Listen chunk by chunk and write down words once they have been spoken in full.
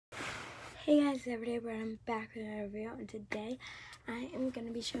Hey guys, everybody, I'm back with another video, and today I am going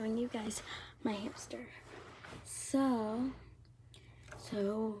to be showing you guys my hamster. So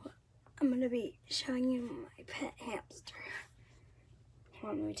I'm going to be showing you my pet hamster.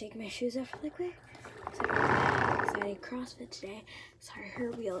 Hold on, let me take my shoes off really quick. So I did CrossFit today. Sorry, her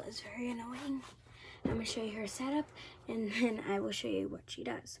wheel is very annoying. I'm going to show you her setup, and then I will show you what she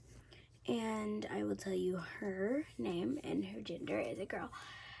does. And I will tell you her name, and her gender is a girl.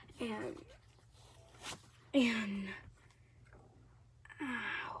 And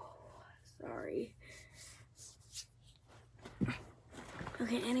ow, sorry.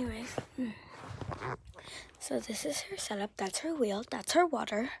 Okay, anyways. So this is her setup. That's her wheel. That's her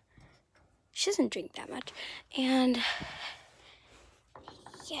water. She doesn't drink that much. And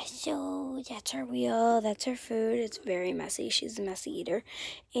yeah, so that's her wheel. That's her food. It's very messy. She's a messy eater.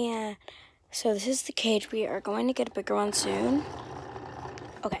 And so this is the cage. We are going to get a bigger one soon.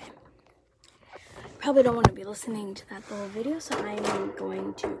 Okay. Probably don't want to be listening to that the whole video, so I'm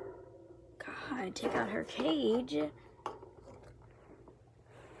going to take out her cage.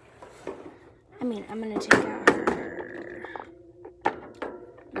 I'm gonna take out her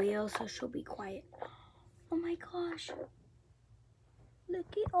wheel so she'll be quiet. Oh my gosh, look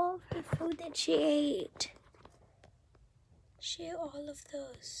at all of the food that she ate. She ate all of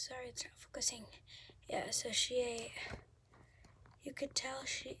those. Sorry, it's not focusing. Yeah, so she ate. You could tell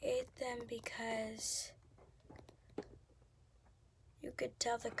she ate them because you could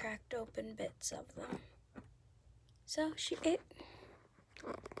tell the cracked open bits of them. So she ate.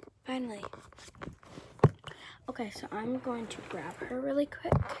 Finally. Okay, so I'm going to grab her really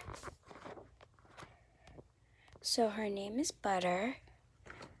quick. So her name is Butter.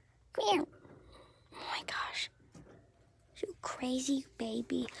 Oh my gosh. You crazy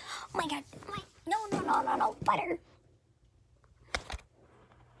baby. Oh my god. No, Butter.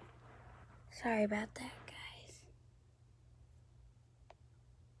 Sorry about that, guys.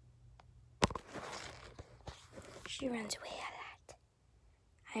 She runs away a lot.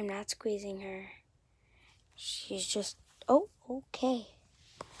 I'm not squeezing her. She's just, oh, okay.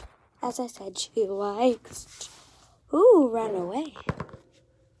 As I said, she likes to run away.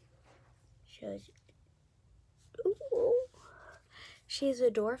 She's a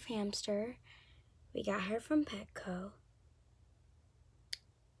dwarf hamster. We got her from Petco.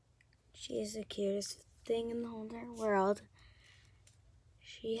 She is the cutest thing in the whole entire world.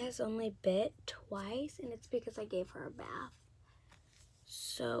 She has only bit twice, and it's because I gave her a bath.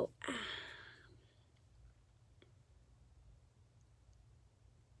 So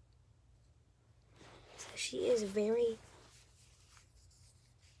she is very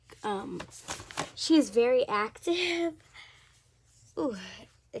active. Ooh,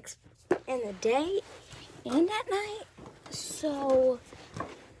 in the day and at night. So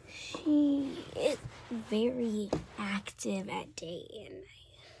she is very active at day and night.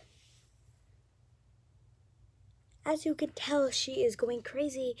 As you can tell, she is going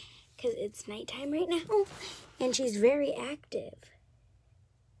crazy because it's nighttime right now, and she's very active.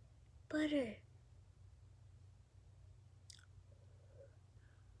 Butter.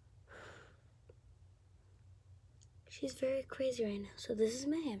 She's very crazy right now. So this is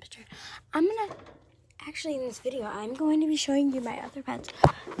my hamster. Actually in this video, I'm going to be showing you my other pets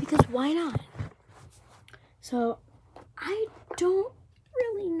because why not? So I don't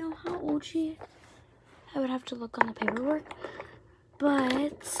really know how old she is. I would have to look on the paperwork.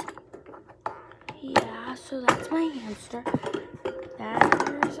 But yeah, so that's my hamster.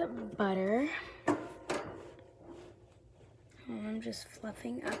 There's Butter. I'm just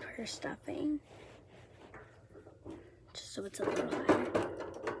fluffing up her stuffing, just so it's a little higher.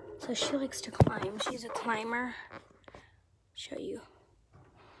 So she likes to climb. She's a climber. Show you.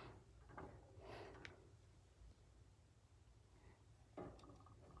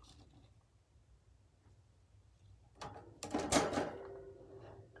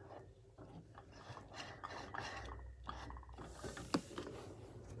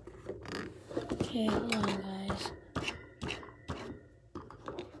 Okay, hold on, guys.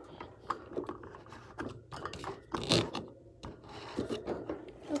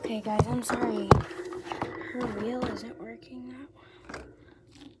 Okay, guys, I'm sorry. Her wheel isn't working that well.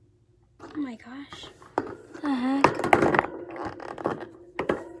 Oh my gosh. What the heck?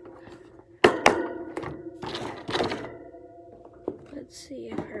 Let's see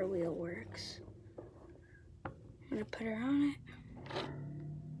if her wheel works. I'm gonna put her on it.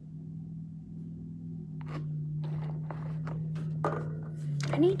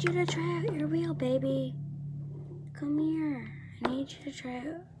 I need you to try out your wheel, baby. Come here. I need you to try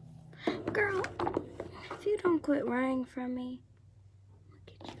out. Girl, if you don't quit running from me,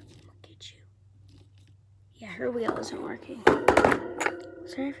 look at you. her wheel isn't working.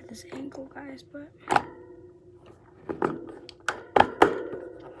 Sorry for this angle, guys, but